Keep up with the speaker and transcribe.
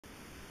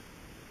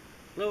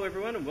Hello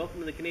everyone and welcome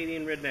to the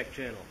Canadian Redneck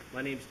channel.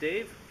 My name's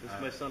Dave, this is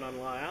my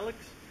son-in-law Alex,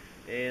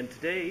 and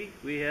today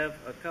we have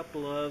a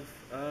couple of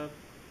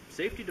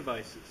safety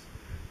devices.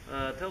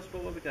 Tell us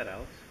about what we got,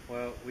 Alex.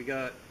 Well, we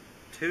got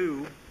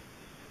two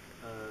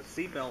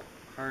seatbelt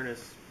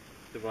harness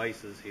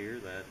devices here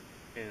that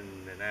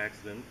in an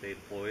accident they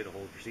deploy to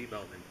hold your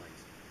seatbelt in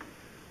place.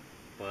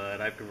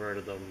 But I've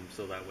converted them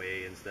so that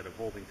way instead of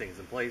holding things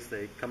in place,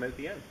 they come out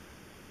the end.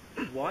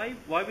 Why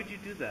would you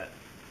do that?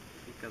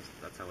 Because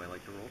that's how I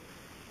like to roll.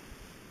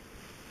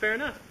 Fair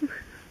enough.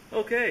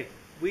 Okay,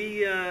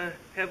 we have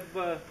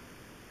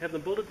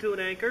them bolted to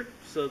an anchor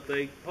so that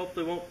they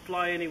hopefully won't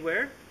fly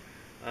anywhere.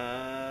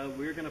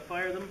 We're going to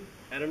fire them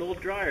at an old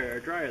dryer,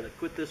 our dryer that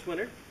quit this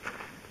winter,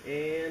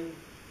 and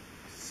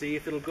see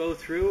if it'll go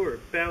through or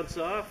bounce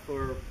off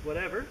or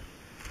whatever.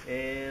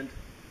 And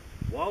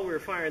while we're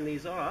firing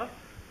these off,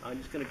 I'm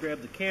just going to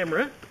grab the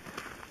camera.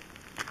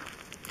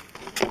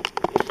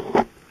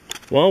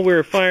 While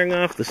we're firing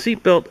off the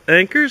seatbelt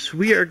anchors,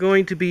 we are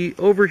going to be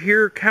over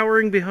here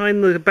cowering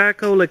behind the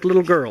backhoe like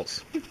little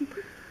girls.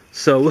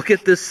 So we'll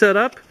get this set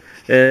up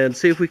and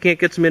see if we can't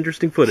get some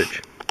interesting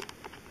footage.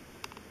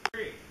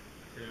 3,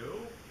 2,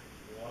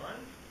 1.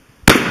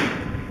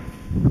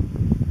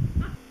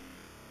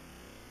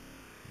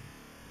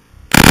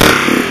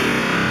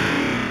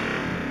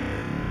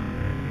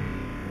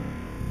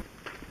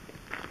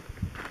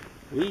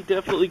 We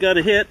definitely got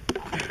a hit.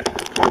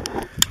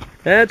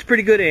 That's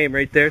pretty good aim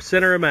right there,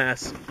 center of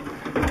mass.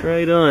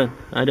 Right on.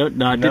 It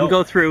didn't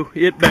go through,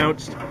 it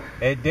bounced.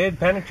 It did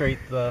penetrate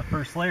the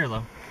first layer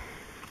though.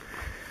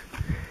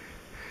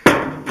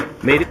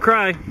 Made it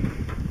cry.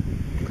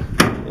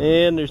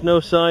 And there's no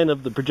sign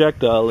of the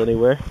projectile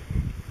anywhere.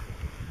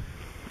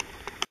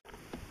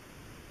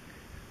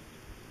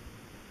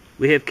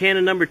 We have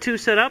cannon number 2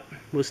 set up.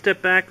 We'll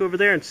step back over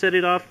there and set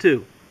it off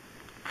too.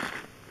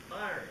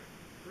 Fire.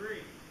 3,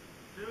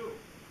 2,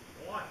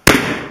 1.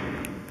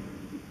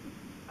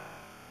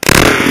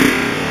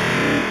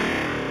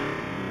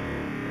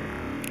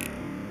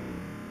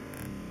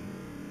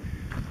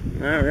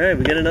 Alright,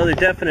 we get another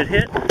definite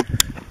hit.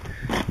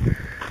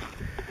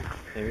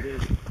 There it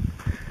is.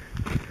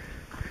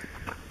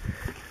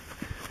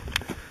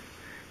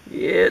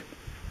 It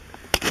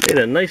made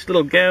a nice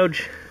little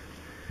gouge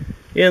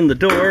in the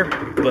door,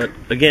 but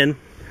again,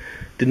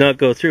 did not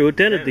go through. It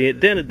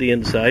dented the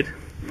inside.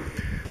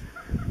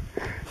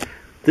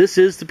 This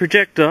is the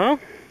projectile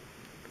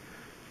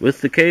with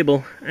the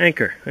cable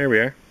anchor. There we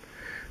are.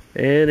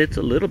 And it's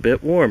a little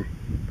bit warm.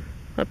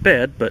 Not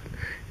bad, but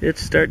it's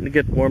starting to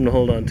get warm to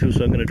hold on to,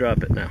 so I'm going to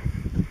drop it now.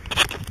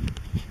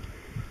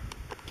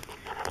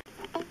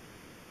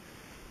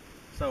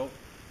 So,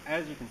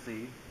 as you can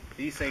see,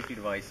 these safety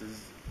devices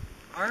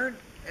aren't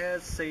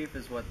as safe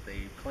as what they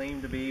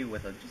claim to be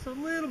with just a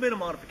little bit of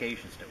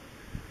modifications to them.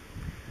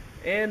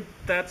 And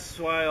that's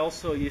why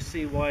also you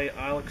see why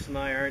Alex and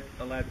I aren't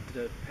allowed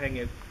to hang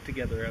out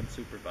together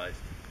unsupervised.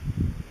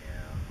 Yeah.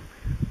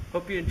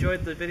 Hope you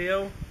enjoyed the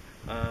video.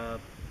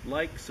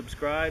 Like,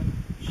 subscribe,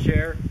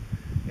 share,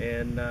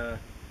 and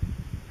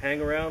hang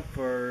around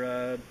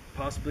for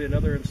possibly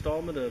another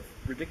installment of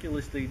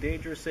Ridiculously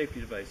Dangerous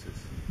Safety Devices.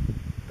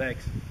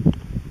 Thanks.